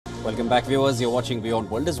Welcome back, viewers. You're watching WION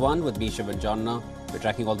World is One with me, Shivan Janna. We're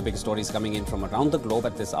tracking all the big stories coming in from around the globe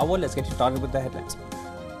at this hour. Let's get you started with the headlines.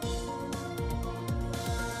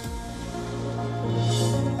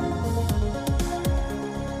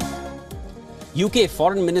 UK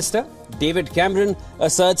Foreign Minister David Cameron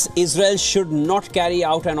asserts Israel should not carry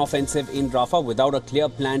out an offensive in Rafah without a clear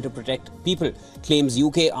plan to protect people. Claims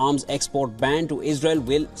UK arms export ban to Israel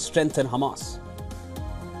will strengthen Hamas.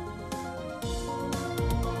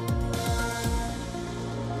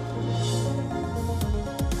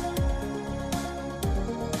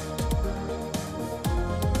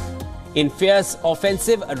 In fierce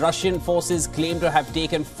offensive, Russian forces claim to have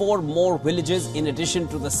taken 4 more villages in addition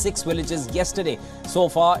to the 6 villages yesterday. So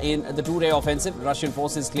far in the 2-day offensive, Russian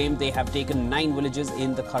forces claim they have taken 9 villages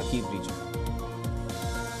in the Kharkiv region.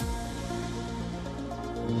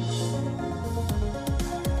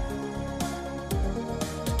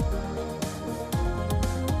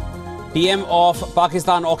 PM of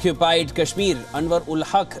Pakistan-occupied Kashmir, Anwar ul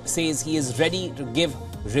Haq, says he is ready to give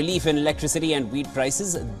relief in electricity and wheat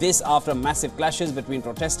prices. This after massive clashes between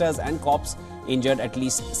protesters and cops injured at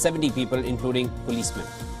least 70 people, including policemen.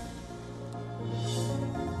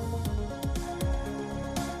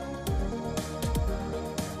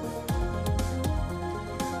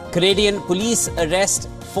 Canadian police arrest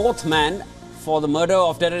 4th man for the murder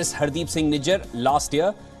of terrorist Hardeep Singh Nijjar last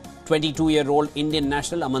year. 22-year-old Indian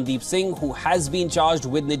national Amandeep Singh, who has been charged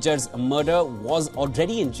with Nijjar's murder, was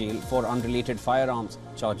already in jail for unrelated firearms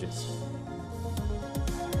charges.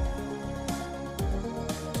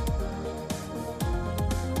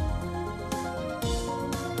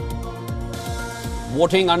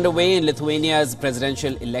 Voting underway in Lithuania's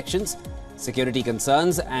presidential elections. Security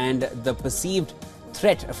concerns and the perceived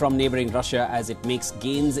threat from neighboring Russia as it makes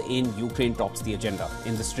gains in Ukraine tops the agenda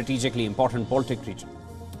in the strategically important Baltic region.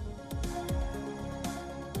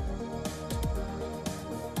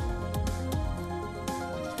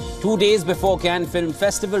 2 days before Cannes Film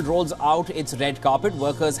Festival rolls out its red carpet,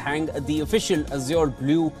 workers hang the official azure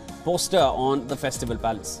blue poster on the festival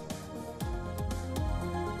palace.